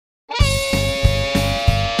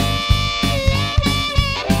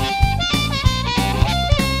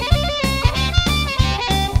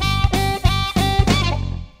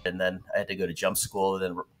to go to jump school.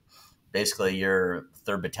 Then basically you're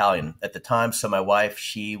 3rd Battalion at the time. So my wife,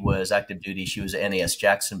 she was active duty. She was at NAS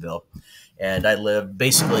Jacksonville. And I lived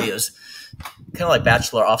basically, it was kind of like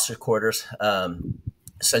bachelor officer quarters,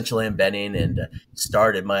 essentially in Benning, and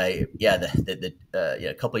started my,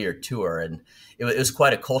 couple-year tour. And it was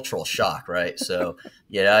quite a cultural shock, right? So,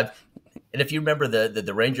 and if you remember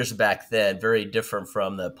the Rangers back then, very different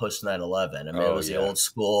from the post 9/11. I mean, it was the old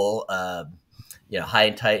school, high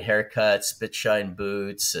and tight haircuts, spit shine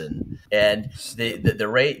boots, and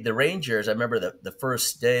the Rangers. I remember the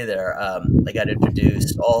first day there, I got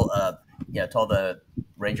introduced to all the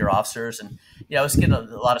Ranger officers, and I was getting a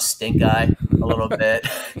lot of stink eye a little bit,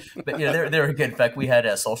 but they were good. In fact, we had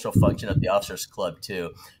a social function at the officers club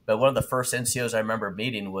too. But one of the first NCOs I remember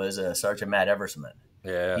meeting was Sergeant Matt Eversman.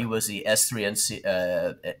 Yeah, he was the S3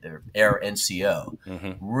 Air NCO.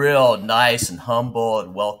 Mm-hmm. Real nice and humble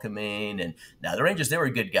and welcoming. And now the Rangers, they were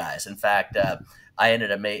good guys. In fact, I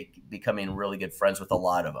ended up becoming really good friends with a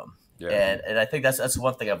lot of them. Yeah. And I think that's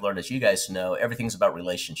one thing I've learned, as you guys know, everything's about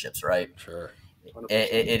relationships, right? Sure.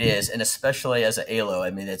 It is. And especially as an ALO, I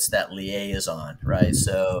mean, it's that liaison, right?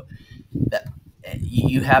 So that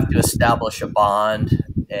you have to establish a bond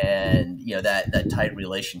and, that tight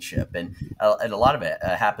relationship. And a lot of it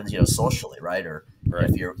happens, socially, right? Or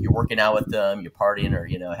if you're working out with them, you're partying, or,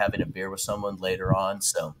 having a beer with someone later on.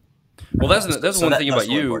 So. Well, that's one thing about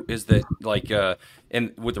you important. Is that, like,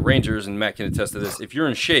 and with the Rangers, and Matt can attest to this, if you're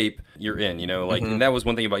in shape, you're in, like, mm-hmm. And that was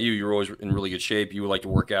one thing about you. You were always in really good shape. You would like to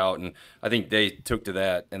work out. And I think they took to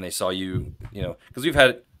that and they saw you, because we've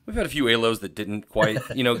had a few ALOs that didn't quite, get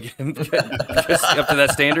up to that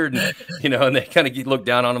standard, and they kind of looked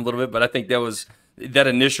down on them a little bit. But I think that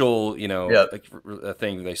initial,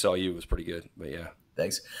 thing they saw you was pretty good. But yeah.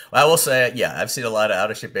 Thanks. Well, I will say, I've seen a lot of out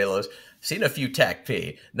of shape ALOs. Seen a few TAC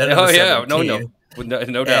P. No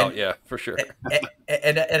doubt, yeah, for sure.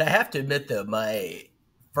 And I have to admit, though, my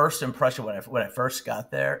first impression when I first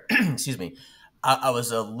got there, excuse me, I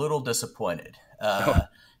was a little disappointed.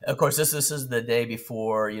 Of course, this is the day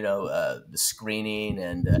before the screening,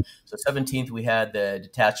 and so 17th we had the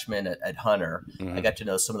detachment at Hunter. Mm-hmm. I got to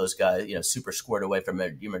know some of those guys, super squared away from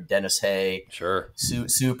it. You remember Dennis Hay? Sure.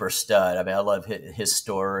 Super stud. I mean, I love his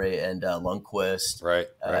story, and Lundquist. Right.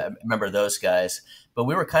 I remember those guys. But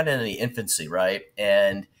we were kind of in the infancy, right?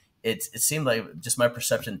 And it seemed like, just my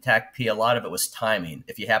perception, TAC P, a lot of it was timing.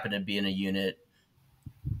 If you happen to be in a unit,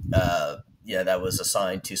 that was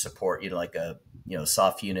assigned to support, like a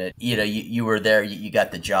soft unit, you were there, you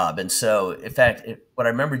got the job. And so, in fact, what I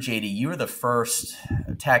remember, JD, you were the first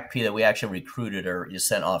TAC P that we actually recruited or you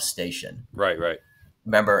sent off station. Right.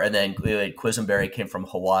 Remember? And then Quisenberry came from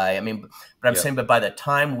Hawaii. I mean, but I'm saying, but by the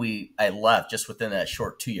time I left, just within that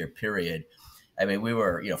short 2-year period, I mean, we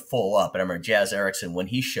were, full up. And I remember Jazz Erickson, when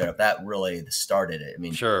he showed up, that really started it. I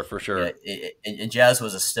mean, sure, for sure. And Jazz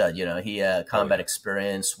was a stud. He had combat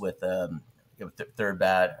experience with 3rd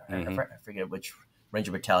Bat. Mm-hmm. I forget which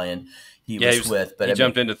Ranger Battalion he was with, but he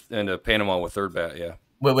jumped into Panama with 3rd Bat, yeah.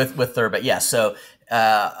 With 3rd Bat, yeah. So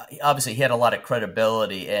obviously he had a lot of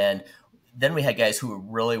credibility, and then we had guys who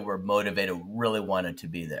really were motivated, really wanted to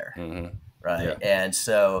be there, mm-hmm. right? Yeah. And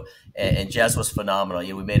so, and Jazz was phenomenal.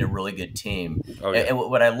 We made a really good team. Oh, yeah. And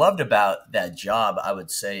what I loved about that job, I would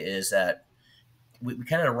say, is that we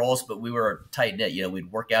kind of roles, but we were tight knit.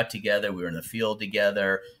 We'd work out together. We were in the field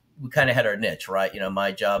together. We kind of had our niche, right?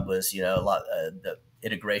 My job was, a lot the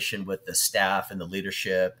integration with the staff and the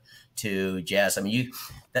leadership to Jazz. I mean,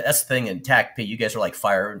 that's the thing in TAC P. You guys were like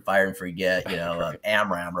fire and forget, right.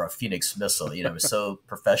 AMRAAM or a Phoenix missile. It was so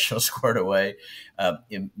professional, squared away.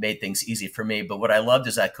 It made things easy for me. But what I loved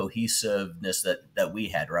is that cohesiveness that we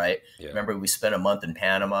had, right? Yeah. Remember, we spent a month in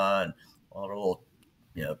Panama and all our little,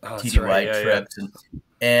 TDY trips. Yeah.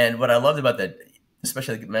 And what I loved about that,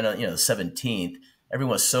 especially the 17th,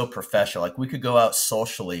 everyone was so professional. Like, we could go out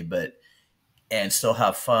socially, and still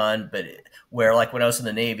have fun. But where, like, when I was in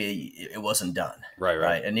the Navy, it wasn't done.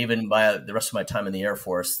 Right. And even the rest of my time in the Air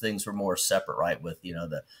Force, things were more separate, right? With,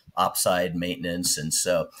 the opside maintenance. And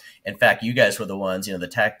so, in fact, you guys were the ones, the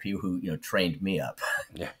TAC P who, trained me up.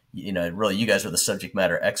 Yeah. Really, you guys were the subject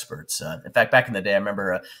matter experts. In fact, back in the day, I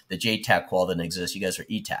remember the JTAC qual didn't exist. You guys were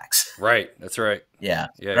ETACs. Right. That's right. Yeah.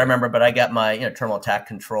 But I remember, I got my, terminal attack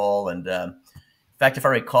control. And in fact, if I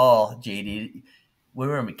recall, JD, we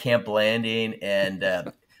were in Camp Landing,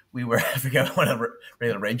 and we were, I forget, one of the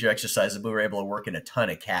regular Ranger exercises, we were able to work in a ton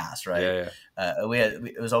of casts, right? Yeah.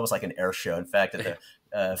 It was almost like an air show. In fact, at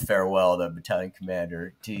the farewell, the battalion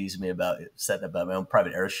commander teased me about setting up my own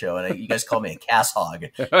private air show, and you guys called me a cast hog,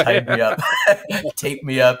 tied me up, taped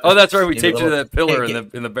me up. Oh, that's right. We taped you to that pillar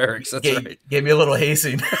in the barracks. That's right. Gave me a little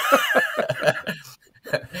hazing.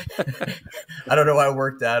 I don't know why it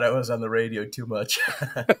worked out. I was on the radio too much.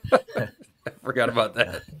 I forgot about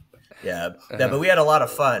that. Yeah, but we had a lot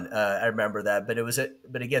of fun. I remember that, but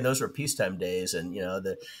but again, those were peacetime days, and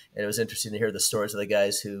and it was interesting to hear the stories of the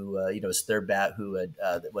guys who, it's their bat who had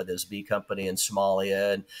with his B company in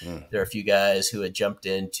Somalia, and there are a few guys who had jumped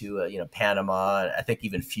into Panama. I think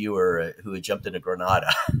even fewer who had jumped into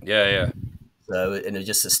Grenada. Yeah. So, and it was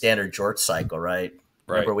just a standard George cycle, right?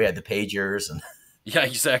 Remember, we had the pagers and. Yeah,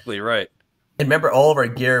 exactly right. And remember, all of our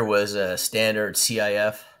gear was a standard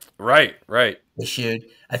CIF. Right. Issued.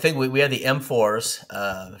 I think we had the M4s.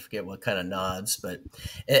 I forget what kind of nods, but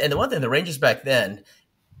and the one thing, the Rangers back then,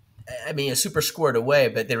 I mean, super squared away,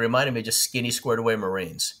 but they reminded me of just skinny squared away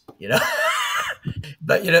Marines,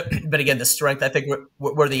 But but again, the strength, I think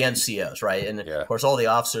we're the NCOs, right? And of course, all the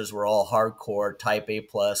officers were all hardcore Type A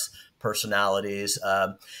plus personalities.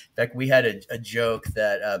 In fact, we had a joke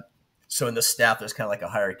that. So in the staff, there's kind of like a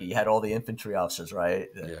hierarchy. You had all the infantry officers,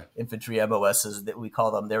 right? The infantry MOSs, that we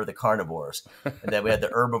call them. They were the carnivores, and then we had the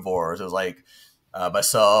herbivores. It was like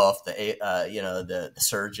myself, the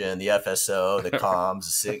surgeon, the FSO, the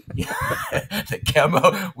comms, the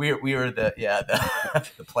chemo. We were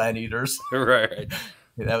the plant eaters. Right.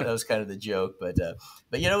 That was kind of the joke, but it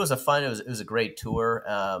was it was a great tour.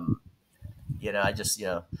 I just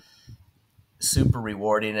super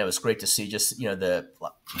rewarding. It was great to see just,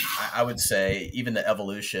 I would say even the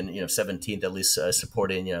evolution, 17th, at least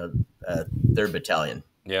supporting, 3rd Battalion.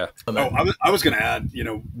 Yeah. I was going to add,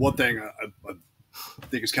 one thing I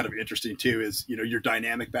think is kind of interesting too is, your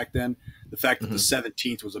dynamic back then, the fact that the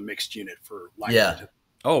 17th was a mixed unit for Langford. Yeah.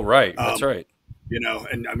 Oh, right. That's right.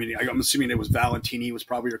 And I mean, I'm assuming it was Valentini was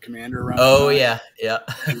probably your commander around. Oh yeah.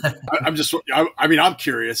 I'm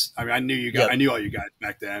curious. I mean, I knew you guys. I knew all you guys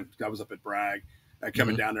back then. I was up at Bragg,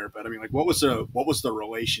 coming down there. But I mean, like, what was the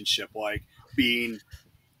relationship like being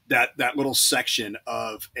that little section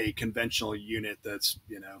of a conventional unit that's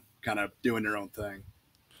kind of doing their own thing?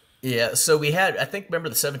 Yeah. So we had, I think, remember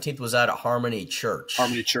the 17th was out at Harmony Church.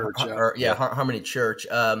 Harmony Church. Harmony Church.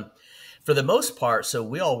 For the most part, so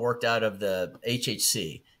we all worked out of the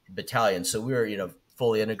HHC battalion. So we were,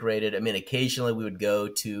 fully integrated. I mean, occasionally we would go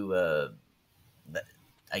to,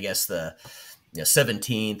 I guess the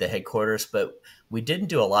 17th, the headquarters, but we didn't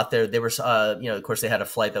do a lot there. They were, of course, they had a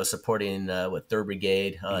flight that was supporting with 3rd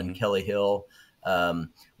Brigade on Kelly Hill.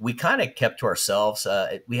 We kind of kept to ourselves.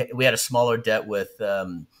 We had a smaller det with,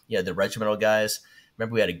 the regimental guys.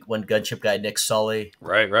 Remember, we had one gunship guy, Nick Sully.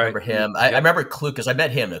 Right. Remember him? I remember Klukas. I met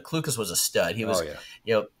him. Klukas was a stud. He was,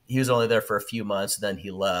 he was only there for a few months, then he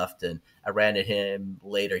left, and I ran into him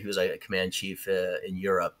later. He was like a command chief in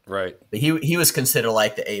Europe. Right. But he was considered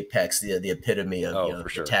like the apex, the epitome of for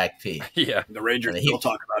sure. the TAC P. Yeah, the Rangers still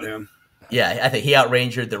talk about him. Yeah, I think he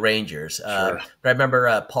outrangered the Rangers. Sure. But I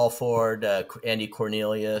remember Paul Ford, Andy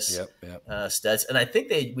Cornelius, studs, and I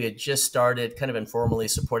think we had just started kind of informally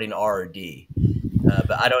supporting RRD.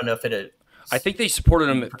 But I don't know if it had. I think they supported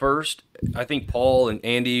them at first. I think Paul and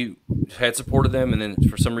Andy had supported them, and then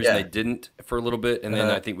for some reason they didn't for a little bit, and then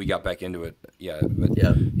I think we got back into it. Yeah.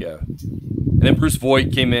 And then Bruce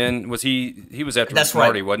Voigt came in. Was he was after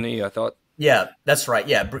Marty, wasn't he? I thought. Yeah, that's right.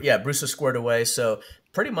 Yeah, Bruce was squared away. So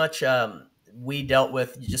pretty much we dealt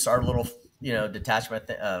with just our little detachment.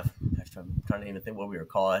 I'm trying to even think what we were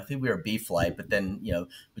called. I think we were B flight, but then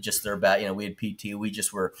we just threw back. We had PT. We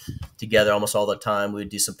just were together almost all the time. We'd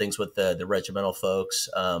do some things with the regimental folks.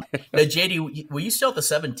 Now, JD, were you still at the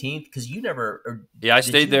 17th? Because you never. Yeah, I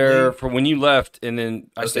stayed there from when you left, and then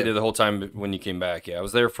I stayed there the whole time when you came back. Yeah, I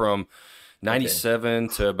was there from 97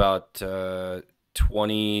 to about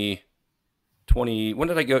 20. When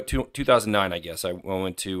did I go? 2009, I guess. I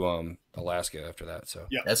went to Alaska after that. So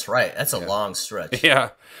yeah, that's right. That's a long stretch.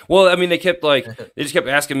 Yeah. Well, I mean, they just kept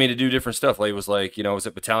asking me to do different stuff. Like it was like I was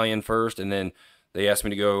at battalion first, and then they asked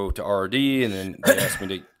me to go to RRD, and then they asked me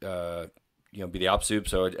to be the op soup.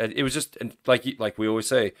 So it was just like we always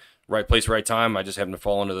say, right place, right time. I just happened to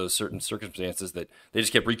fall into those certain circumstances that they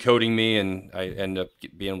just kept recoding me, and I ended up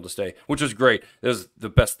being able to stay, which was great. It was the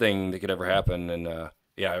best thing that could ever happen, and it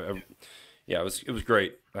was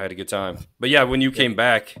great. I had a good time. But yeah, when you came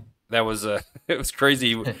back, that was it was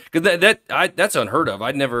crazy because that's unheard of.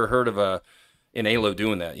 I'd never heard of an ALO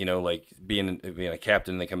doing that. Like being a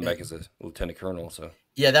captain and they come back as a lieutenant colonel. So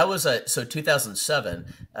yeah, that was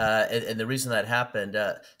 2007, and the reason that happened.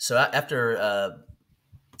 So after.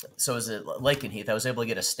 So as at Lakenheath, I was able to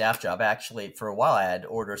get a staff job. Actually, for a while, I had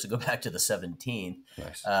orders to go back to the 17th.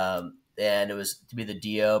 Nice. and it was to be the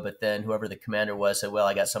DO, but then whoever the commander was said, well,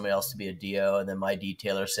 I got somebody else to be a DO. And then my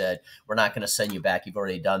detailer said, we're not going to send you back. You've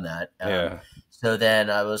already done that. So then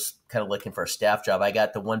I was kind of looking for a staff job. I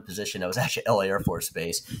got the one position that was actually LA Air Force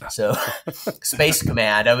Base. So Space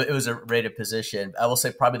Command, it was a rated position. I will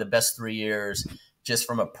say probably the best 3 years just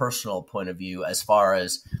from a personal point of view, as far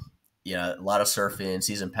as, you know, a lot of surfing,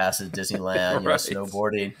 season passes, Disneyland, you know,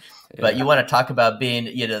 snowboarding. But you want to talk about being,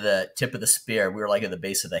 you know, the tip of the spear. We were like at the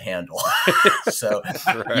base of the handle. So,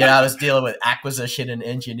 you know, I was dealing with acquisition and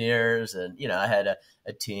engineers, and, you know, I had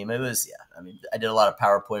a team. It was, I mean, I did a lot of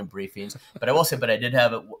PowerPoint briefings, but I will say, but I did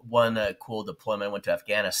have one cool deployment. I went to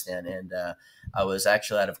Afghanistan, and I was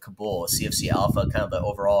actually out of Kabul, CFC Alpha, kind of the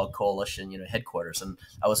overall coalition, you know, headquarters. And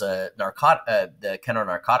I was the counter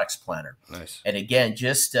narcotics planner. Nice. And again,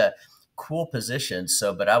 just cool position.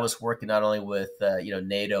 So, but I was working not only with, you know,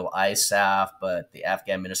 NATO, ISAF, but the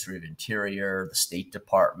Afghan Ministry of Interior, the State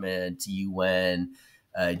Department, UN,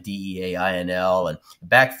 DEA, INL. And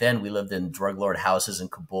back then we lived in drug lord houses in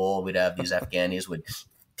Kabul. We'd have these Afghanis would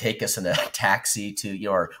take us in a taxi to, you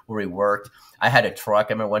know, where we worked. I had a truck.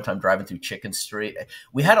 I remember one time driving through Chicken Street.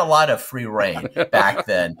 We had a lot of free reign back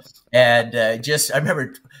then. And I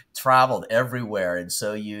remember traveled everywhere. And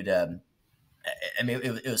so you'd, I mean,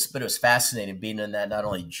 it was fascinating being in that not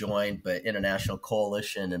only joint but international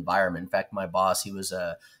coalition environment. In fact, my boss, he was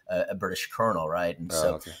a British colonel, right? And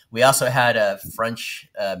so we also had a French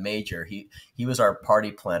major. He was our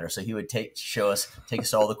party planner, so he would take us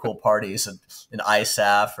to all the cool parties in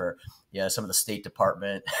ISAF or, you know, some of the State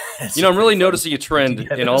Department. You know, I'm really noticing a trend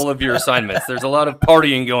in all of your assignments. There's a lot of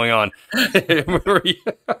partying going on. It's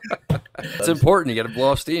important. You got to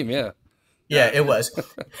blow off steam. Yeah. Yeah, it was.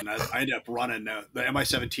 And I ended up running the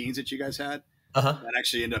Mi-17s that you guys had. That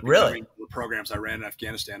actually ended up becoming the programs I ran in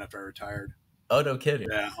Afghanistan after I retired. Oh, no kidding.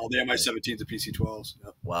 Yeah, all the Mi-17s and PC-12s.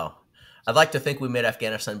 Yep. Wow. I'd like to think we made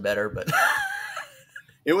Afghanistan better, but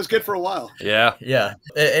it was good for a while. Yeah. Yeah.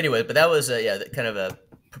 Anyway, but that was kind of a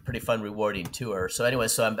pretty fun, rewarding tour. So anyway,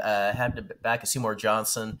 so I'm back at Seymour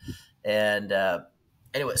Johnson, and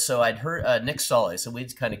anyway, so I'd heard Nick Sully, so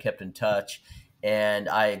we'd kind of kept in touch. And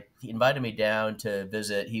he invited me down to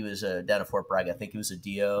visit. He was down at Fort Bragg. I think he was a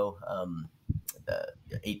DO,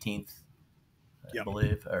 the 18th, I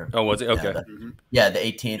believe. Or, was it? Okay. The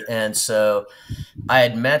 18th. And so I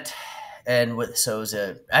had met, and so it was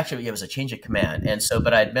it was a change of command. And so,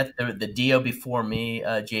 but I'd met the DO before me,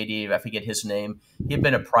 JD. I forget his name. He'd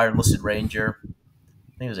been a prior enlisted Ranger.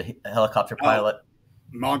 I think he was a helicopter pilot.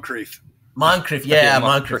 Moncrief. Moncrief, yeah,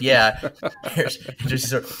 Moncrief, yeah.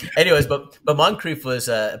 Anyways, but Moncrief was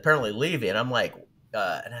apparently leaving, and I'm like,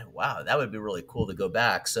 wow, that would be really cool to go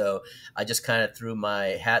back. So I just kind of threw my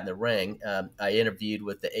hat in the ring. I interviewed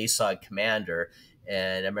with the ASOS commander,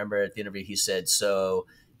 and I remember at the interview he said, "So,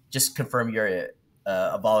 just confirm you're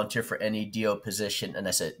a volunteer for any DO position." And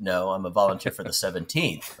I said, "No, I'm a volunteer for the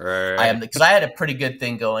 17th." Right. I am, because I had a pretty good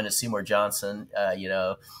thing going at Seymour Johnson. You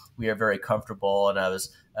know, we are very comfortable, and I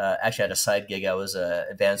was. Actually, had a side gig. I was an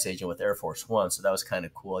advanced agent with Air Force One, so that was kind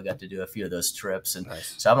of cool. I got to do a few of those trips, and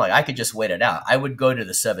so I'm like, I could just wait it out. I would go to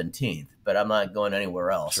the 17th, but I'm not going anywhere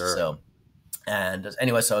else. Sure. So, and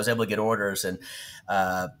anyway, so I was able to get orders, and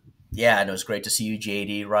and it was great to see you,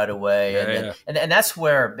 JD, right away. And that's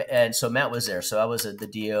where, and so Matt was there. So I was at the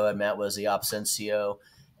DO, and Matt was the Ops NCO,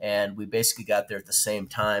 and we basically got there at the same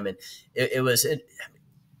time, and it was.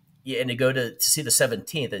 And to go to see the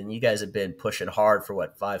 17th, and you guys have been pushing hard for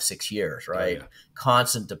what, 5-6 years, right? Oh, yeah.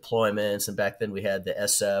 Constant deployments, and back then we had the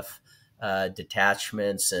SF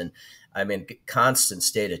detachments, and I mean, constant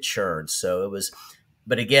state of churn. So it was,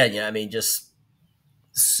 but again, I mean, just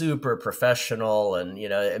super professional, and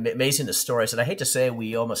amazing the stories. And I hate to say,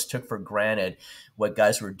 we almost took for granted what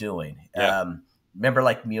guys were doing. Yeah. Remember,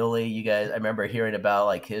 like Muley, you guys? I remember hearing about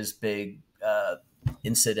like his big.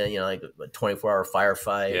 Incident, like a 24-hour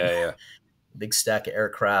firefight, big stack of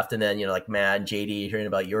aircraft, and then like Matt and JD hearing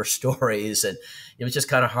about your stories, and it was just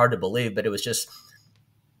kind of hard to believe, but it was just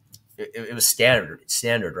it was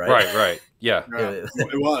standard, right? Right, yeah.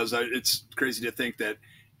 It was. It's crazy to think that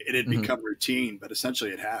it had become routine, but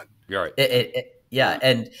essentially it had. You're right.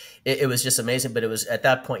 And it was just amazing. But it was at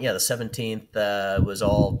that point, the 17th was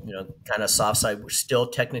all kind of soft side. We're still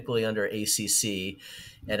technically under ACC.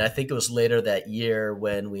 And I think it was later that year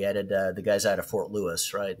when we added the guys out of Fort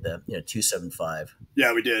Lewis, right? The 275.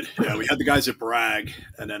 Yeah, we did. Yeah, we had the guys at Bragg,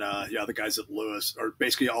 and then the guys at Lewis, or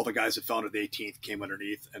basically all the guys that fell into the 18th came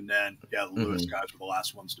underneath, and then the Lewis guys were the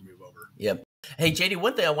last ones to move over. Yep. Hey, JD,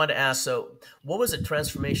 one thing I wanted to ask. So, what was the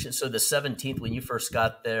transformation? So the 17th, when you first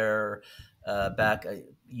got there back,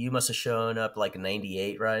 you must have shown up like in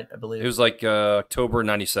 98, right? I believe it was like October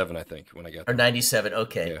 97, I think, when I got there. Or 97.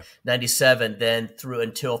 Okay. Yeah. 97, then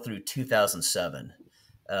through 2007.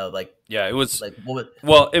 Yeah, it was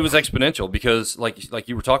well, it was exponential because like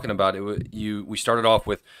you were talking about we started off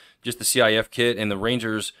with just the CIF kit, and the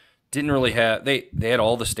Rangers didn't really have they had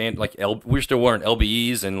all the we were still wearing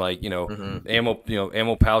LBEs and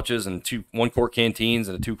ammo pouches and 1-quart canteens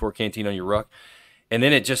and a 2-quart canteen on your ruck. And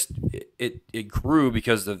then it grew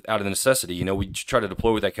because out of necessity. We tried to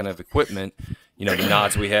deploy with that kind of equipment. The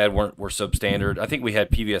nods we had were substandard. I think we had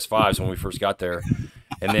PVS 5s when we first got there.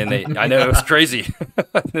 And then I know it was crazy.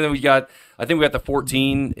 And then I think we got the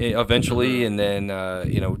 14 eventually, and then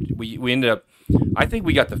we ended up. I think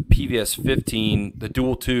we got the PVS 15, the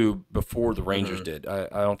dual tube, before the Rangers did. I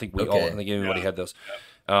don't think I don't think anybody had those.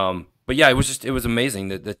 But yeah, it was amazing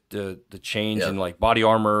that the change in like body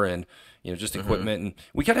armor and just equipment, and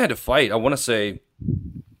we kind of had to fight. I want to say,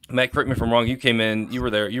 Matt, correct me if I'm wrong. You came in, you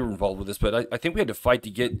were there, you were involved with this, but I think we had to fight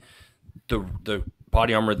to get the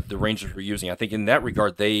body armor that the Rangers were using. I think in that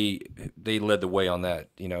regard, they led the way on that.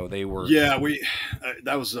 They were. Yeah,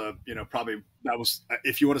 that was probably that was,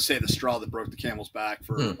 if you want to say, the straw that broke the camel's back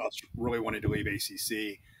for us really wanting to leave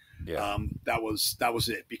ACC. Yeah. That was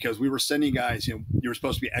it, because we were sending guys. You were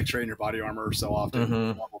supposed to be X-raying your body armor so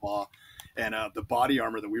often, blah blah blah. And the body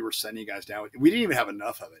armor that we were sending guys down with, we didn't even have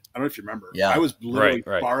enough of it. I don't know if you remember. Yeah. I was literally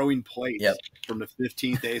borrowing plates from the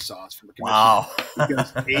 15th ASOS from the commission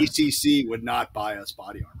because ACC would not buy us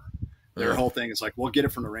body armor. Their whole thing is like, we'll get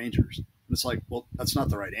it from the Rangers. And it's like, well, that's not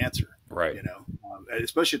the right answer. Right.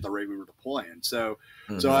 Especially at the rate we were deploying. So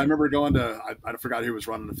I remember going to, I forgot who was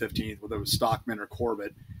running the 15th, whether it was Stockman or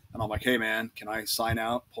Corbett. And I'm like, hey, man, can I sign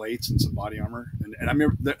out plates and some body armor? And I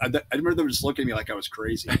remember them just looking at me like I was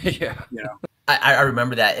crazy. Yeah. I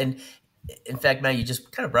remember that. And in fact, man, you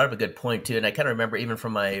just kind of brought up a good point too. And I kind of remember even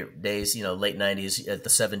from my days, late 90s at the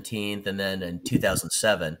 17th, and then in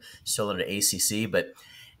 2007, still under ACC. But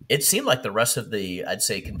it seemed like the rest of the, I'd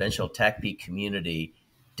say, conventional TACP community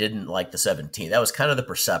didn't like the 17th. That was kind of the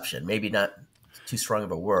perception. Maybe not too strong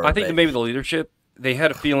of a word. I think that maybe the leadership, they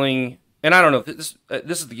had a feeling. And I don't know, this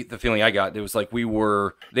is the feeling I got. It was like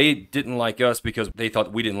they didn't like us because they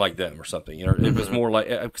thought we didn't like them or something. It was more like,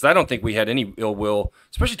 because I don't think we had any ill will,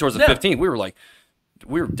 especially towards the 15th.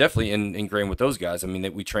 We were definitely ingrained with those guys. I mean,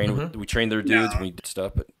 that we trained their dudes, and we did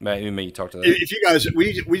stuff. But Matt, maybe you talk to that. If you guys,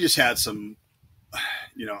 we just had some,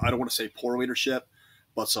 I don't want to say poor leadership,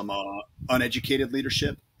 but some uneducated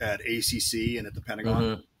leadership at ACC and at the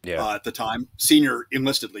Pentagon. At the time, senior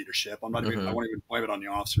enlisted leadership. I won't even blame it on the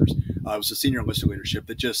officers. It was the senior enlisted leadership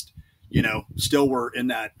that just, still were in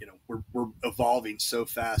that, we're evolving so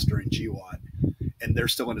fast during GWAT, and they're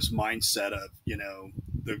still in this mindset of,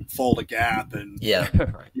 the Fulda Gap and,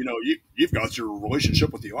 you've got your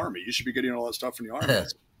relationship with the Army. You should be getting all that stuff from the Army.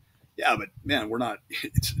 Yeah, but man, we're not.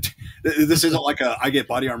 This isn't like I get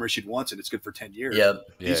body armor issued once and it's good for 10 years.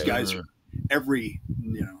 These guys are every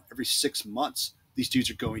 6 months. These dudes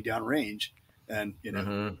are going down range and,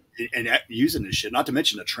 and using this shit, not to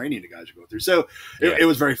mention the training the guys are going through. So it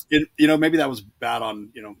was very, maybe that was bad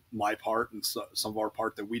on, my part and some of our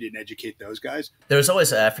part that we didn't educate those guys. There's always,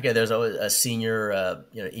 there's always a senior,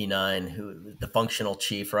 E9 who the functional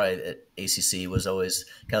chief, right, at ACC was always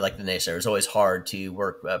kind of like the naysayer. It was always hard to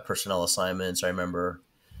work personnel assignments. I remember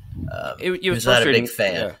it was not a big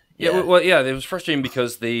fan. It was frustrating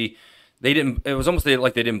because they didn't. It was almost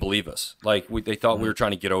like they didn't believe us. Like they thought we were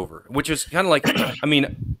trying to get over, which is kind of like. I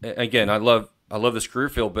mean, again, I love this career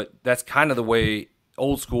field, but that's kind of the way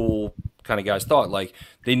old school kind of guys thought. Like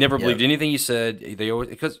they never believed anything you said. They always,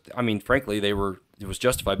 because I mean, frankly, it was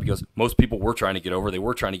justified because most people were trying to get over. They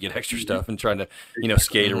were trying to get extra stuff and trying to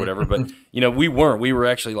skate or whatever. But we weren't. We were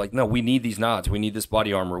actually like, no, we need these nods. We need this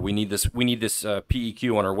body armor. We need this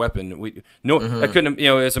PEQ on our weapon. I couldn't.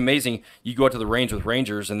 It's amazing. You go out to the range with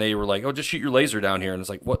Rangers and they were like, oh, just shoot your laser down here. And it's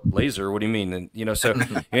like, what laser? What do you mean? And so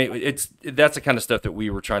that's the kind of stuff that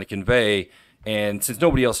we were trying to convey. And since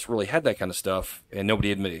nobody else really had that kind of stuff and nobody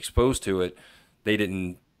had been exposed to it, they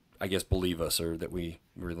didn't, I guess, believe us or that we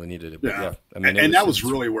really needed it. But I mean, that was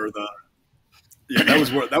really where that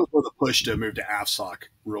was where the push to move to AFSOC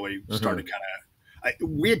really started.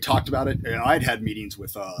 We had talked about it, and I'd had meetings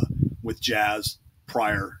with Jazz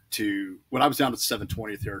prior to when I was down at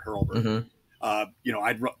 720th here at Hurlburt.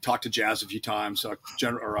 I'd talked to Jazz a few times. Not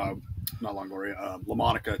Longoria,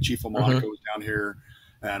 LaMonica, Chief LaMonica was down here.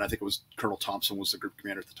 And I think it was Colonel Thompson was the group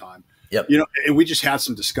commander at the time. Yep. And we just had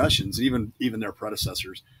some discussions, even their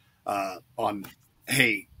predecessors, on,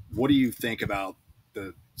 hey, what do you think about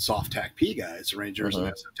the soft TAC P guys, the Rangers and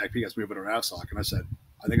the TAC P guys moving to AFSOC? And I said,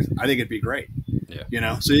 I think it'd be great. Yeah. You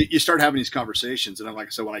know, so you start having these conversations, and then, like I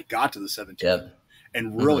said, when I got to the 17th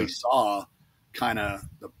and really saw kind of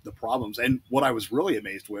the problems, and what I was really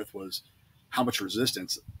amazed with was how much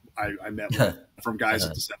resistance I met with from guys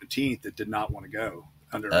at the 17th that did not want to go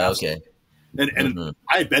under ASOS. And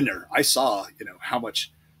I had been there. I saw, you know, how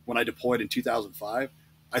much when I deployed in 2005,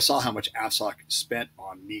 I saw how much ASOS spent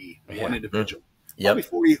on me, one individual. Probably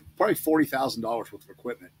 $40,000 worth of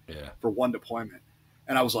equipment for one deployment.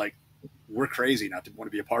 And I was like, we're crazy not to want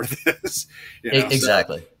to be a part of this. You know?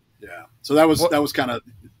 Exactly. So, so that was kind of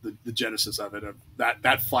the genesis of it, of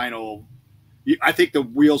that final. I think the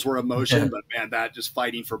wheels were in motion, but man, that just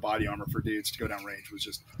fighting for body armor for dudes to go down range was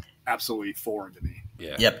just absolutely foreign to me.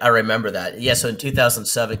 Yeah. Yep, I remember that. Yeah, so in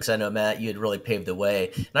 2007, because I know, Matt, you had really paved the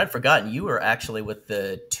way. And I'd forgotten you were actually with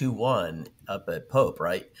the 2-1 up at Pope,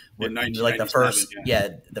 right? In like the first,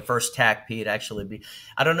 the first TAC P to actually be.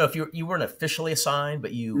 I don't know if you weren't officially assigned,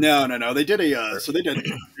 but you. No. They did so they did.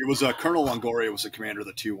 It was Colonel Longoria was the commander of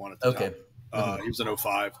the 2-1 at the time. He was in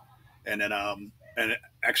 05, and then and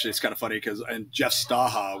actually it's kind of funny because Jeff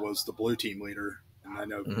Staha was the blue team leader. And I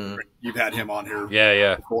know you've had him on here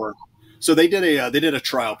before. So they did a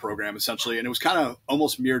trial program essentially, and it was kind of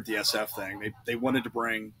almost mirrored the SF thing. They wanted to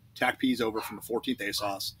bring TAC Ps over from the 14th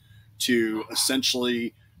ASOS to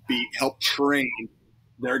essentially help train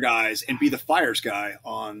their guys and be the fires guy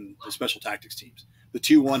on the special tactics teams. The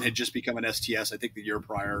 2-1 had just become an STS, I think, the year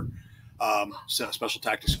prior, special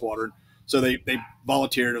tactics squadron. So they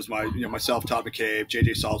volunteered. It was myself, Todd McCabe,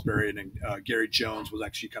 JJ Salisbury, and then Gary Jones was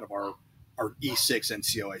actually kind of our E6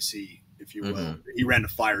 NCOIC, if you will. He ran the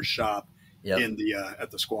fire shop in the at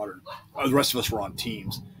the squadron. The rest of us were on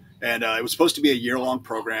teams, and it was supposed to be a year-long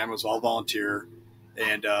program. It was all volunteer,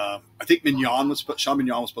 and I think Sean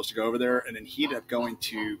Mignon was supposed to go over there, and then he ended up going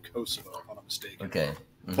to Kosovo, if I'm not mistaken. Okay.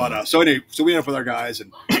 But so anyway, so we ended up with our guys,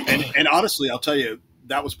 and honestly, I'll tell you,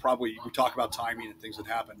 that was probably, we talk about timing and things that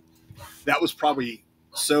happened. That was probably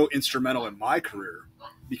so instrumental in my career,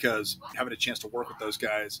 because having a chance to work with those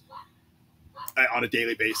guys on a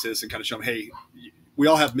daily basis and kind of show them, hey, we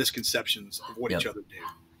all have misconceptions of what each other do.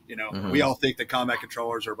 You know, we all think that combat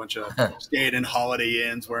controllers are a bunch of staying in Holiday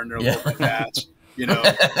Inns wearing their local hats, you know,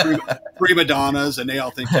 prima donnas, and they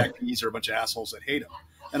all think TAC Ps are a bunch of assholes that hate them.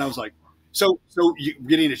 And I was like, so you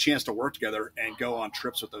getting a chance to work together and go on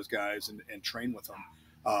trips with those guys and train with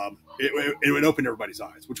them, it would open everybody's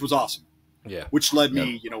eyes, which was awesome. Yeah. Which led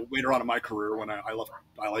me, you know, later on in my career when I left,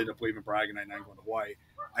 I ended up leaving Bragg in 99 going to Hawaii.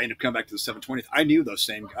 I ended up coming back to the 720th. I knew those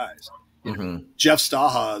same guys. Jeff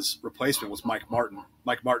Staha's replacement was Mike Martin.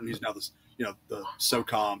 Mike Martin, who's now this, you know, the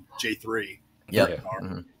SOCOM J3.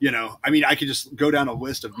 You know, I mean, I could just go down a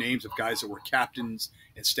list of names of guys that were captains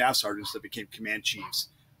and staff sergeants that became command chiefs.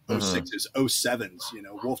 06s, 07s, you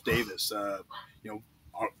know, Wolf Davis, you know,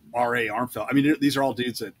 R.A. Armfeld. I mean, these are all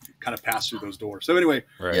dudes that kind of passed through those doors. So anyway,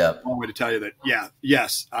 long way to tell you that,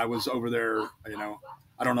 yes, I was over there, you know.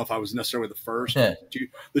 I don't know if I was necessarily the first. The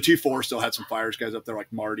 2-4 still had some fires guys up there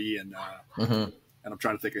like Marty and I'm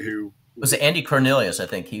trying to think of who. Was it Andy Cornelius? I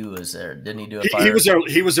think he was there. Didn't he do a fire?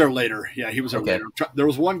 He was there later. Yeah, he was there later. There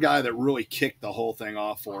was one guy that really kicked the whole thing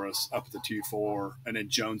off for us up at the 2-4, and then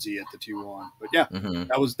Jonesy at the 2-1. But yeah,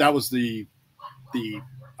 that was the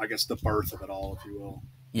I guess the birth of it all, if you will.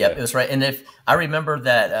 Yeah, it was right. And if I remember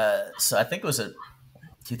that, so I think it was a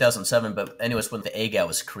 2007, but anyways, when the AGAT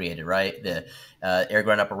was created, right? The Air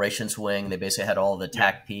Ground Operations Wing, they basically had all the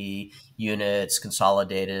TAC P units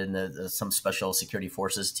consolidated and some special security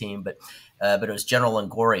forces team, but it was General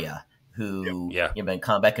Longoria who been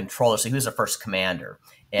combat controller, so he was the first commander.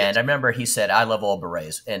 And I remember he said, I love all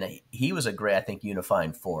berets. And he was a great, I think,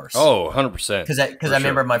 unifying force. Oh, 100%. Because I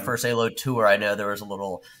remember my first ALO tour, I know there was a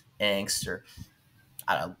little angst or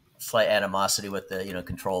I don't know, slight animosity with the, you know,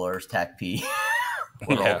 controllers, TAC P.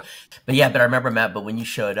 But I remember, Matt, but when you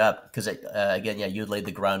showed up, because again, you laid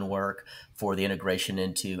the groundwork for the integration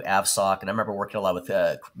into AVSOC. And I remember working a lot with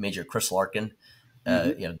Major Chris Larkin,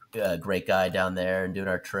 you know, great guy down there and doing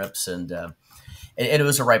our trips. And it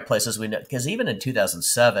was the right place, as we know, because even in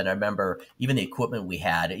 2007, I remember even the equipment we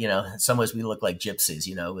had, you know, in some ways we looked like gypsies,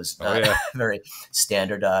 you know, it was not very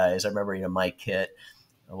standardized. I remember, you know, my kit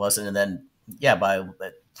wasn't. And then,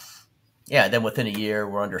 then within a year,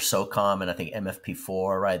 we're under SOCOM and I think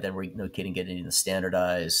MFP4, right? Then we're getting the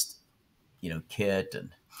standardized, you know, kit. And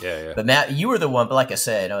But Matt, you were the one, but like I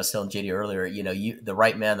said, I was telling JD earlier, you know, you the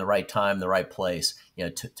right man, the right time, the right place, you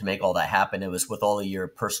know, to make all that happen. It was with all of your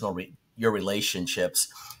personal, your relationships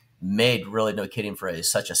made really, no kidding, for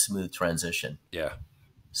such a smooth transition. Yeah.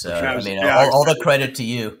 So, I mean, all the credit to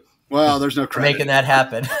you. Well, there's no credit. Making that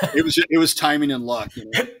happen. It was timing and luck. You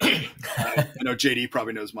know? I know JD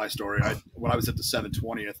probably knows my story. When I was at the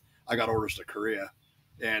 720th, I got orders to Korea,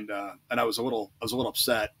 and I was a little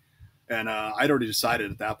upset, and I'd already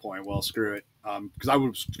decided at that point, well, screw it, because I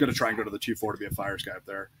was going to try and go to the 2-4 to be a fires guy up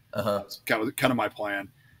there. That's kind of my plan.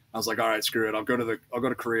 I was like, all right, screw it. I'll go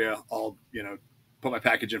to Korea. I'll put my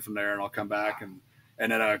package in from there, and I'll come back. And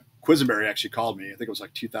then Quisenberry actually called me. I think it was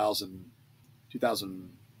like 2000.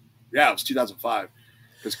 Yeah, it was 2005,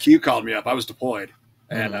 because Q called me up. I was deployed,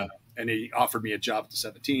 and he offered me a job at the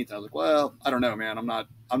 17th. I was like, well, I don't know, man.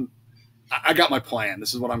 I got my plan.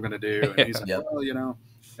 This is what I'm going to do. And he's like, well, and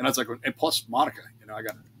I was like, and plus Monica, I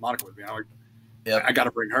got Monica with me. I'm like, I got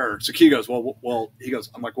to bring her. So Q goes, well, he goes,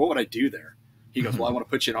 I'm like, what would I do there? He goes, well, I want to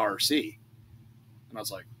put you in RRC. And I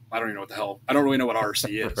was like, I don't even know what the hell. I don't really know what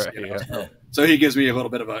RRC is. Right, So he gives me a little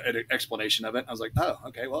bit of an explanation of it. I was like, oh,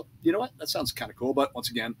 okay, well, you know what? That sounds kind of cool. But once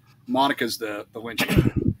again, Monica's the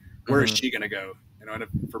linchpin. Where is she going to go? And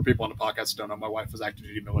for people on the podcast who don't know, my wife was active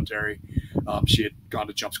duty military. She had gone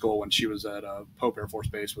to jump school when she was at Pope Air Force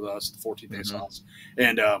Base with us, the 14th ASOS.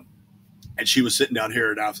 And she was sitting down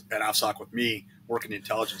here at AFSOC with me, working the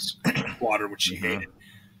intelligence squadron, which she hated.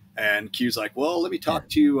 And Q's like, well, let me talk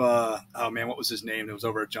to, oh man, what was his name? It was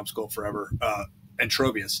over at Jump School forever.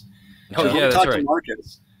 Entropius. Oh, yeah, that's right. To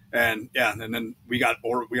Marcus. And then we got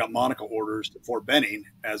Monica orders to Fort Benning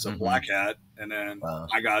as a black hat. And then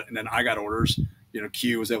I got orders.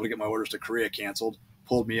 Q was able to get my orders to Korea canceled,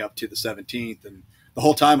 pulled me up to the 17th. And the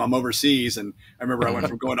whole time I'm overseas. And I remember I went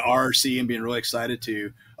from going to RRC and being really excited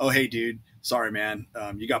to, oh, hey, dude, sorry, man.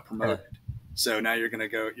 You got promoted. So now you're going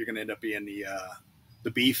to end up being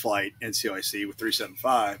the B flight NCOIC with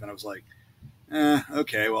 375. And I was like,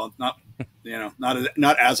 okay, well, not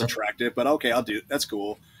as attractive, but okay, I'll do it. That's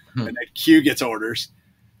cool. And then Q gets orders,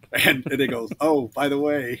 and they go, oh, by the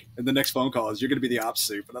way, and the next phone call is, you're going to be the ops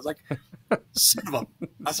soup. And I was like, son of a,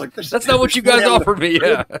 I was like, that's not what you guys offered me.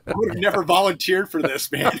 Yeah. I would have never volunteered for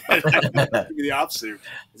this, man. To be the ops soup.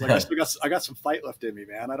 I was like, I got some fight left in me,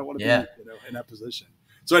 man. I don't want to be in that position.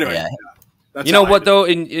 So anyway, that's what though,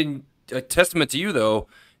 in a testament to you though,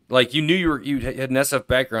 like you knew you had an SF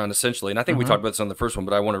background essentially, and I think we talked about this on the first one,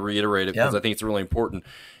 but I want to reiterate it because I think it's really important.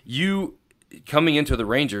 You coming into the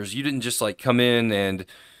Rangers, you didn't just like come in and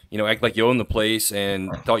act like you owned the place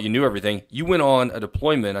and thought you knew everything. You went on a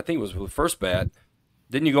deployment. I think it was with First Bat.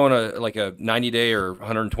 Didn't you go on a 90-day or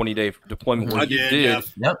 120-day deployment where you did?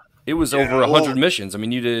 Yeah. It was over 100 missions. I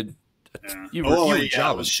mean, you did. You were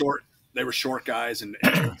it was short. They were short guys, and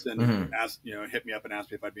asked, hit me up and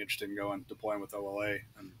asked me if I'd be interested in going deploying with OLA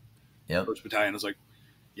and First Battalion. I was like,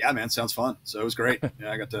 yeah, man, sounds fun. So it was great.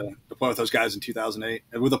 I got to deploy with those guys in 2008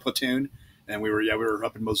 with a platoon, and we were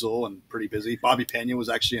up in Mosul and pretty busy. Bobby Pena was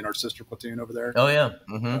actually in our sister platoon over there. Oh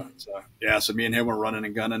yeah, so me and him were running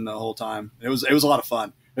and gunning the whole time. It was a lot of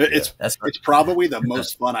fun. It's probably the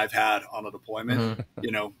most fun I've had on a deployment.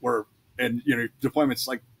 Deployments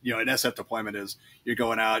like an SF deployment is you're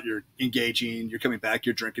going out, you're engaging, you're coming back,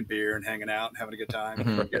 you're drinking beer and hanging out and having a good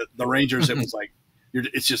time. The Rangers, it was like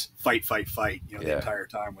it's just fight, the entire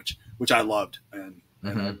time, which I loved, and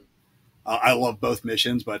I love both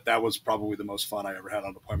missions, but that was probably the most fun I ever had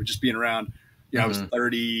on deployment. Just being around. I was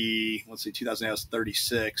 30. Let's see, 2008, I was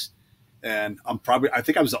 36, and I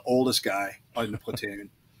think I was the oldest guy in the platoon,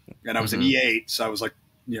 and I was an E8, so I was like,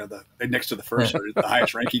 the next to the first or the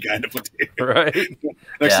highest ranking guy in the platoon, right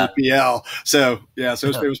next to the PL. So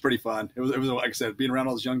it was pretty fun. It was like I said, being around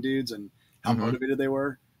all those young dudes and how motivated they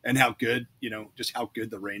were, and how good just how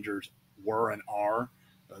good the Rangers were and are.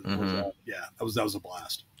 That was a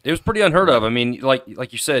blast. It was pretty unheard of. I mean, like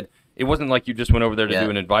you said, it wasn't like you just went over there to do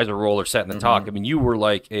an advisor role or sat in the talk. I mean, you were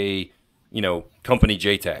like a company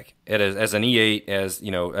JTAC as an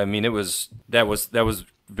E8, I mean, that was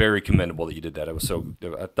very commendable that you did that.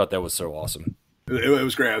 I thought that was so awesome. It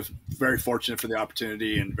was great. I was very fortunate for the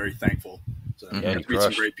opportunity and very thankful. So I meet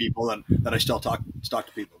some great people that I still talk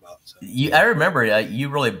to people about. So. I remember you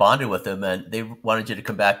really bonded with them, and they wanted you to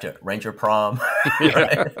come back to Ranger Prom.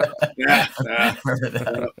 Yeah. Remember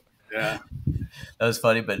that? Yeah. That was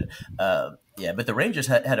funny, but but the Rangers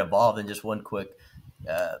had evolved in just one quick,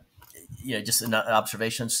 just an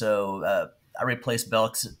observation. So I replaced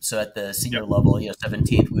Belk. So at the senior level,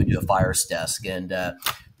 17th, we would do a fires desk, and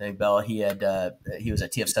Bell, he was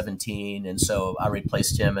at TF-17, and so I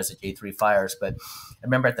replaced him as a J3 fires. But I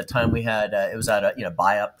remember at the time we had it was at a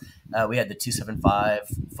buy-up. We had the 275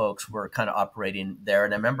 folks were kind of operating there,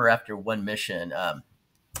 and I remember after one mission.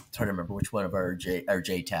 Trying to remember which one of our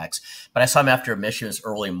JTACs, but I saw him after a mission. It was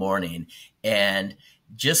early morning, and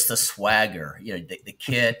just the swagger, the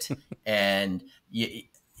kit, and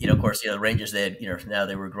of course, the Rangers, they had, now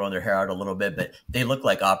they were growing their hair out a little bit, but they looked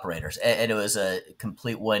like operators. And it was a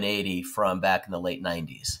complete 180 from back in the late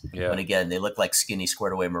 90s. Yeah. When, again, they looked like skinny,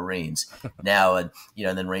 squared away Marines. Now, and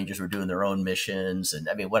then Rangers were doing their own missions. And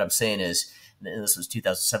I mean, what I'm saying is, and this was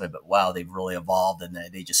 2007, but wow, they've really evolved, and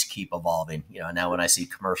they just keep evolving. Now when I see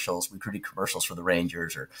recruiting commercials for the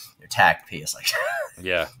Rangers or TACP, it's like,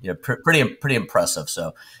 yeah, pretty impressive.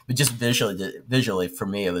 So, but just visually for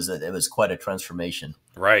me, it was quite a transformation.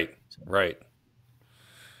 Right.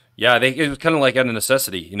 Yeah, it was kind of like out of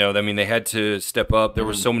necessity. I mean, they had to step up. There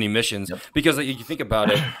were so many missions because you think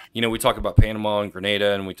about it. We talk about Panama and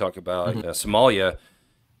Grenada, and we talk about Somalia.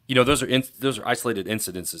 Those are isolated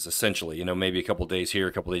incidences, essentially. Maybe a couple of days here,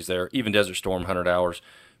 a couple of days there, even Desert Storm, 100 hours.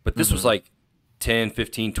 But this was like 10,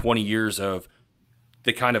 15, 20 years of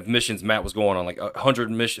the kind of missions Matt was going on, like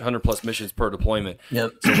 100 plus missions per deployment.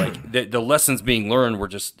 Yep. So like the lessons being learned were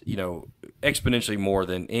just, exponentially more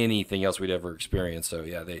than anything else we'd ever experienced. So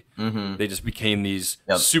yeah, they just became these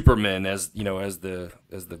supermen as the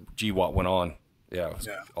GWAT went on. Yeah, it was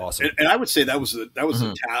awesome. And I would say that was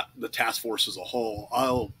the task force as a whole.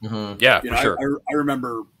 For sure. I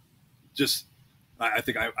remember I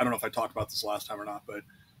think I don't know if I talked about this last time or not, but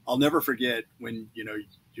I'll never forget when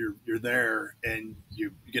you're there and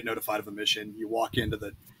you get notified of a mission. You walk into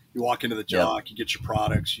the JOC, you get your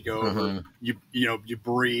products, you go over, you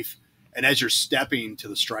brief, and as you're stepping to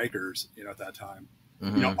the strikers, at that time,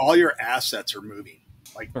 all your assets are moving.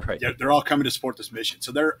 Like they're all coming to support this mission.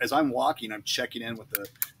 So as I'm walking, I'm checking in with the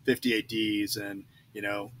 58Ds and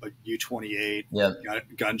a U-28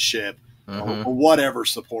 gunship or whatever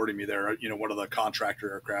supporting me there. One of the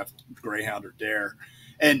contractor aircraft, Greyhound or Dare,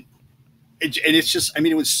 and it's just, I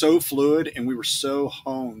mean, it was so fluid, and we were so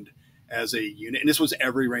honed as a unit. And this was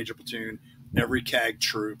every Ranger platoon, every CAG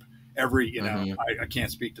troop, every I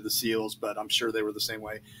can't speak to the SEALs, but I'm sure they were the same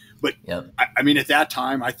way. But I mean, at that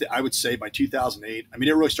time, I would say by 2008, I mean,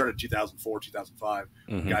 it really started in 2004, 2005.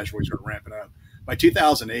 Guys really started ramping up. By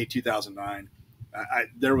 2008, 2009,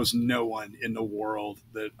 there was no one in the world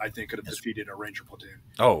that I think could have defeated a Ranger platoon.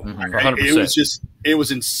 Oh, 100%. It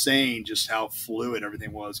was insane just how fluid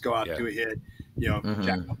everything was. Go out, do a hit,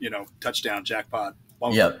 touchdown, jackpot,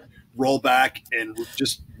 roll back and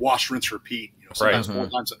just wash, rinse, repeat. Sometimes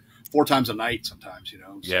four times a night. Sometimes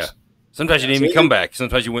Sometimes you didn't even come back.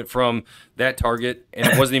 Sometimes you went from that target, and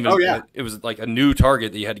it wasn't even. It was like a new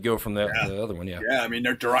target that you had to go from the other one. Yeah. I mean,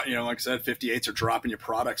 they're like I said, 58s are dropping your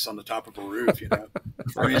products on the top of a roof.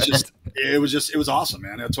 I mean, it was awesome,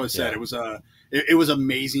 man. That's what I said. It was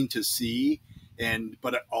amazing to see,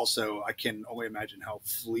 but also I can only imagine how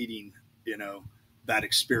fleeting that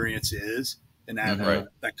experience is, and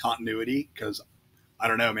that continuity. Because I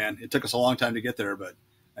don't know, man. It took us a long time to get there, but.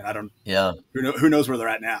 And I don't. Yeah. Who knows where they're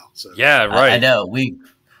at now? So yeah, right. I know we've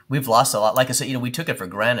lost a lot. Like I said, we took it for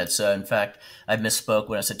granted. So in fact, I misspoke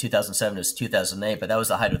when I said 2007 is 2008, but that was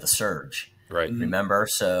the height of the surge. Right. Remember?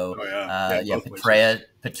 So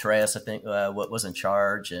Petraeus, I think, was in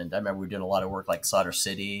charge, and I remember we were doing a lot of work like Solder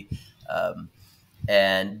City, but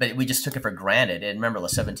we just took it for granted. And remember, the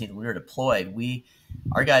 17th when we were deployed,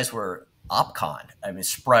 our guys were OPCON. I mean,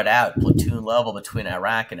 spread out platoon level between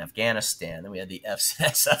Iraq and Afghanistan. Then we had the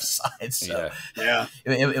SF side. So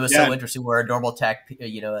it was so interesting. Where a normal TAC,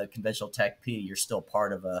 a conventional TAC P, you're still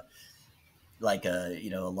part of a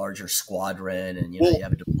larger squadron, and you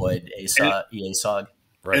have a deployed EASOG.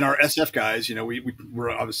 Right. And our SF guys, we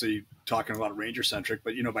were obviously talking a lot of Ranger centric,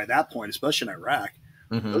 but by that point, especially in Iraq,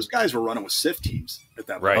 those guys were running with SIF teams at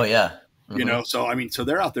that point. Right. Oh yeah. So I mean, so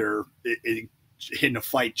they're out there in a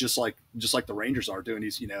fight just like the Rangers are doing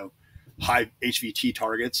these high HVT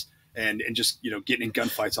targets and just getting in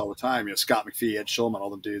gunfights all the time. Scott McPhee, Ed Schulman, all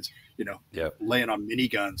them dudes laying on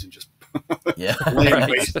miniguns and just laying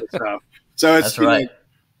waste and stuff. So it's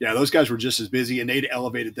those guys were just as busy, and they'd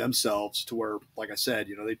elevated themselves to where, like I said,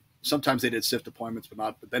 sometimes they did SIF deployments,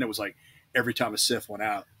 but then it was like every time a SIF went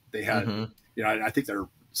out, they had I think they're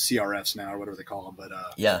CRFs now or whatever they call them, but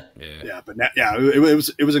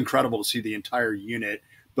it was incredible to see the entire unit,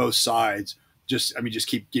 both sides, just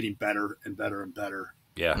keep getting better and better and better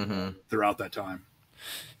throughout that time.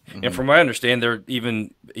 And from what I understand, they're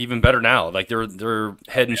even better now. Like they're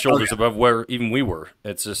head and shoulders above where even we were.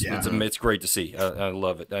 It's just it's great to see. I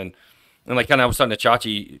love it. And like kind of I was talking to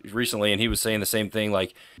Chachi recently, and he was saying the same thing.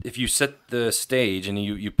 Like if you set the stage and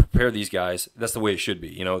you prepare these guys, that's the way it should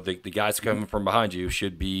be. The guys coming from behind you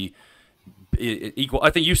should be equal.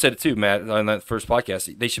 I think you said it too, Matt, on that first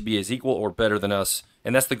podcast. They should be as equal or better than us,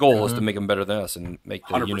 and that's the goal is to make them better than us and make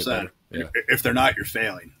the 100%. Unit better. Yeah. If they're not, you're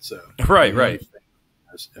failing. So right.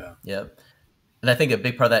 Yep. And I think a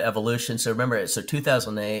big part of that evolution. So remember, so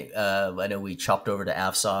 2008, I know we chopped over to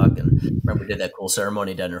AFSOC, and remember we did that cool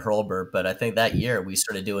ceremony down in Hurlburt. But I think that year we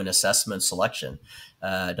started doing assessment selection,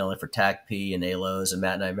 not only for TACP and ALOs. And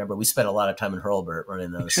Matt and I remember we spent a lot of time in Hurlburt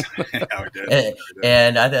running those. Yeah, we did.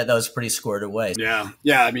 And I thought that was pretty squared away. Yeah,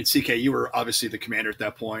 yeah. I mean, CK, you were obviously the commander at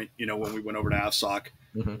that point. You know, when we went over to AFSOC.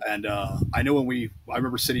 And I know I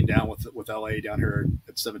remember sitting down with LA down here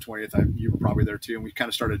at 720th. You were probably there too, and we kind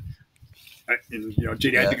of started. And you know,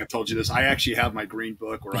 JD, I think I've told you this. I actually have my green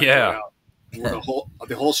book where I wrote out where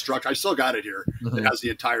the whole structure. I still got it here. It has the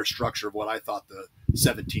entire structure of what I thought the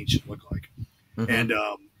 17 should look like, and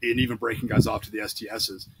even breaking guys off to the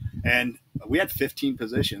STSs. And we had 15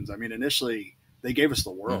 positions. I mean, initially they gave us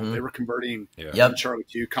the world. They were converting Charlie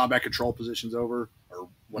 2 combat control positions over, or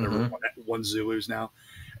whatever, one Zulus now.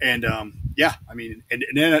 And I mean,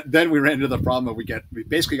 and then we ran into the problem of we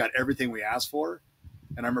basically got everything we asked for.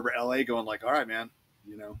 And I remember LA going like, all right, man,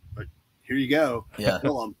 you know, but here you go. Yeah.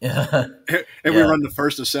 Kill them. And we run the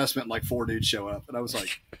first assessment and like 4 dudes show up. And I was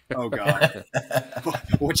like, oh God,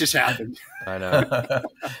 what just happened? I know.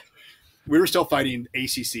 We were still fighting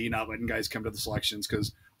ACC, not letting guys come to the selections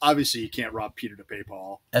because obviously you can't rob Peter to pay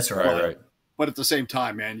Paul. That's right. But at the same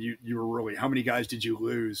time, man, you were really, how many guys did you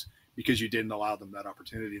lose because you didn't allow them that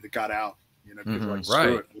opportunity that got out? You know, because like,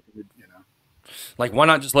 screw it, you know. Like, why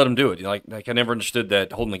not just let him do it? Like I never understood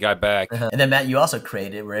that, holding the guy back. And then, Matt, you also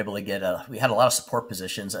we're able to get we had a lot of support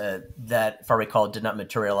positions that, if I recall, did not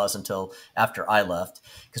materialize until after I left.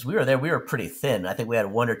 Because we were there, we were pretty thin. I think we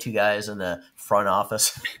had 1 or 2 guys in the front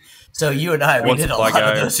office. So you and I, we did a lot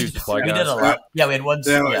of those. We did a lot. Yeah, we had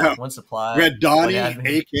one supply. We had Donnie,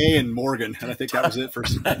 AK, and Morgan. And I think that was it for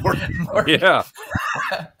support. Yeah.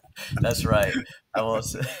 That's right.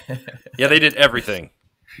 Yeah, they did everything.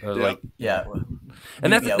 I was like,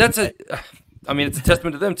 and that's I mean, it's a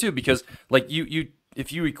testament to them too, because like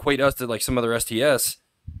if you equate us to like some other STS,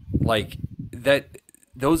 like that,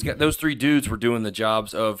 those 3 dudes were doing the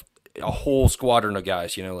jobs of a whole squadron of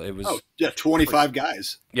guys. You know, it was 25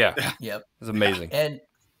 guys. Yeah, yep, it was amazing.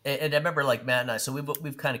 And I remember, like, Matt and I, so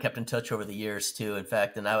we've kind of kept in touch over the years too. In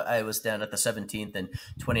fact, and I was down at the 17th in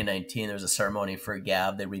 2019. There was a ceremony for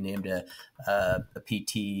Gab. They renamed a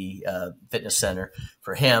PT fitness center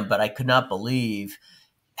for him, but I could not believe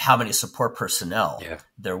how many support personnel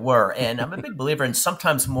there were. And I'm a big believer in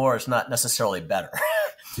sometimes more is not necessarily better.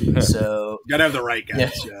 So you gotta have the right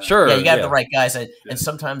guys. Sure. Yeah, you gotta have the right guys. And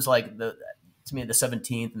sometimes, like, to me, the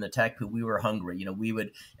 17th and the TACP, we were hungry. You know,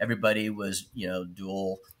 everybody was, you know,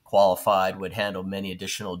 dual qualified, would handle many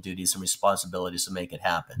additional duties and responsibilities to make it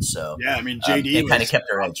happen. So yeah, I mean, JD kind of kept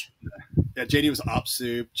our edge. Yeah, JD was op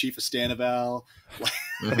soup, chief of Stanival,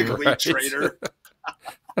 like lead trader.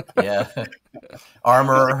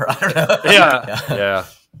 Armor. I don't know. Yeah.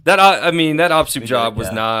 That that op soup job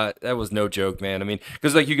was no joke, man. I mean,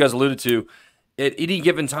 because like you guys alluded to, at any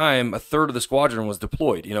given time, a third of the squadron was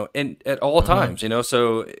deployed, you know, and at all times, you know.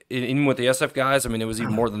 So even with the SF guys, I mean, it was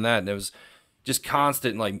even more than that. And it was just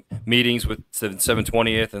constant like meetings with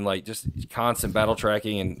 720th and like just constant battle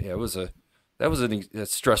tracking. And that was a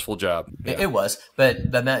stressful job. Yeah. It was,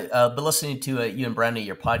 but Matt, but listening to you and Brandon,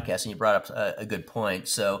 your podcast, and you brought up a good point.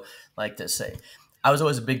 So, like to say, I was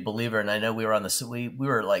always a big believer, and I know we were on we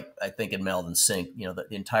were like, I think, in meld and sync, you know, the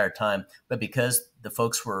entire time. But because the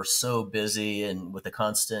folks were so busy and with the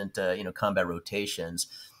constant, combat rotations,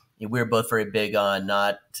 we were both very big on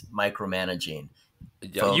not micromanaging.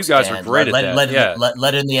 Yeah, you guys were great at that.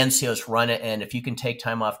 Let in the NCOs run it, and if you can take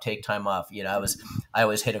time off, take time off. You know, I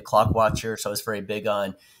always hit a clock watcher, so I was very big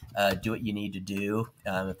on do what you need to do.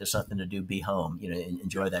 If there's something to do, be home. You know,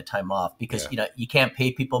 enjoy that time off, because you know you can't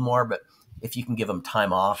pay people more, but if you can give them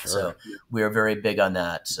time off. Sure. So we are very big on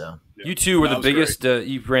that. So you two were the biggest.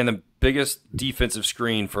 You ran the biggest defensive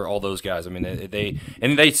screen for all those guys. I mean,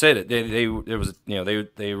 they said it.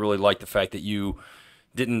 They really liked the fact that you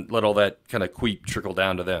didn't let all that kind of queep trickle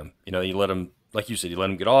down to them. You know, you let them, like you said, you let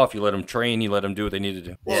them get off, you let them train, you let them do what they need to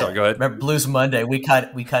do. Yeah. Sorry, go ahead. Remember Blues Monday? We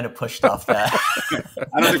kind of pushed off that.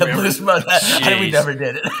 Blues Monday. We never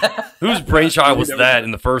did it. Whose brainchild was that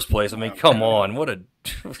in the first place? I mean, come on, what a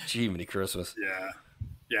achievement Christmas.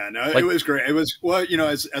 Yeah, no, it was great. It was, well, you know,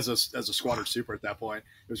 as a squadron super at that point,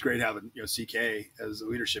 it was great having, you know, CK as the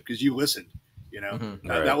leadership, because you listened. You know,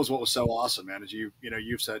 that was what was so awesome, man. Is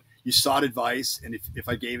you've said you sought advice, and if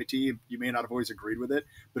I gave it to you, you may not have always agreed with it,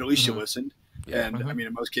 but at least you listened. Yeah. And I mean,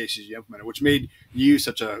 in most cases, you implemented, which made you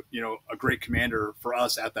such a a great commander for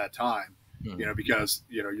us at that time. You know, because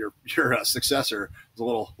your successor was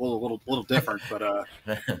a little different, but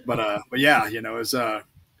yeah, you know, it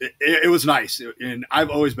it was nice, and I've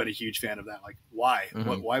always been a huge fan of that. Like, why?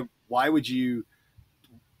 Why would you?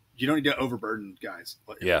 You don't need to overburden guys.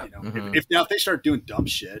 Yeah. You know, if they start doing dumb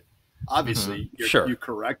shit, obviously you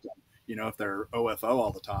correct them. You know, if they're OFO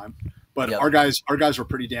all the time. But our guys were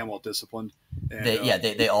pretty damn well disciplined. And,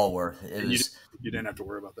 they all were. You didn't have to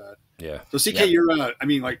worry about that. Yeah. So CK, you're. I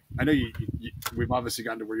mean, like, I know we've obviously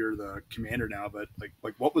gotten to where you're the commander now, but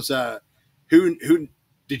like what was who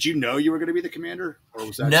did you know you were going to be the commander, or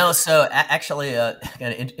was that? No. So actually,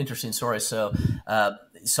 kind of interesting story. So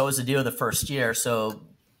was the deal the first year. So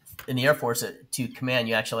in the Air Force, to command,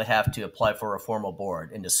 you actually have to apply for a formal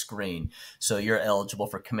board and to screen. So you're eligible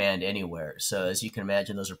for command anywhere. So as you can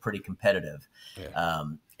imagine, those are pretty competitive. Yeah.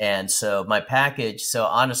 And so my package, so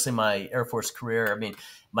honestly, my Air Force career, I mean,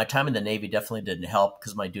 my time in the Navy definitely didn't help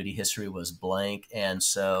because my duty history was blank. And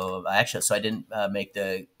so I didn't make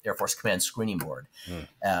the Air Force Command screening board.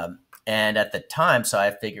 And at the time, so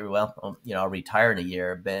I figured, well, I'll retire in a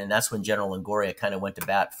year. And that's when General Longoria kind of went to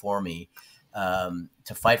bat for me.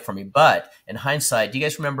 To fight for me. But in hindsight, do you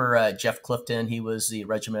guys remember Jeff Clifton? He was the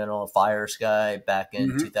regimental fires guy back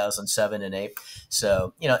in 2007 and 8.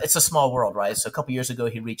 So, it's a small world, right? So a couple years ago,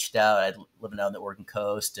 he reached out. I'd living out on the Oregon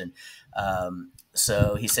coast. And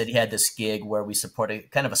so he said he had this gig where we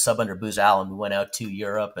supported kind of a sub under Booz Allen. We went out to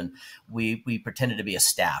Europe and we pretended to be a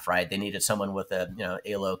staff, right? They needed someone with a,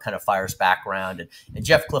 ALO kind of fires background. And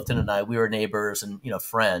Jeff Clifton and I, we were neighbors and,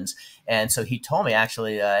 friends. And so he told me,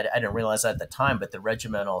 actually, I didn't realize that at the time, but the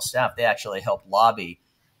regimental staff, they actually helped lobby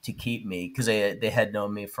to keep me because they had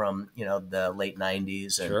known me from, the late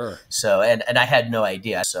 90s. And sure. So, and I had no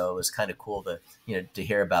idea. So it was kind of cool to, to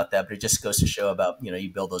hear about that, but it just goes to show about, you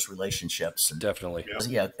build those relationships. And, definitely.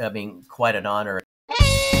 Yeah. I mean, quite an honor.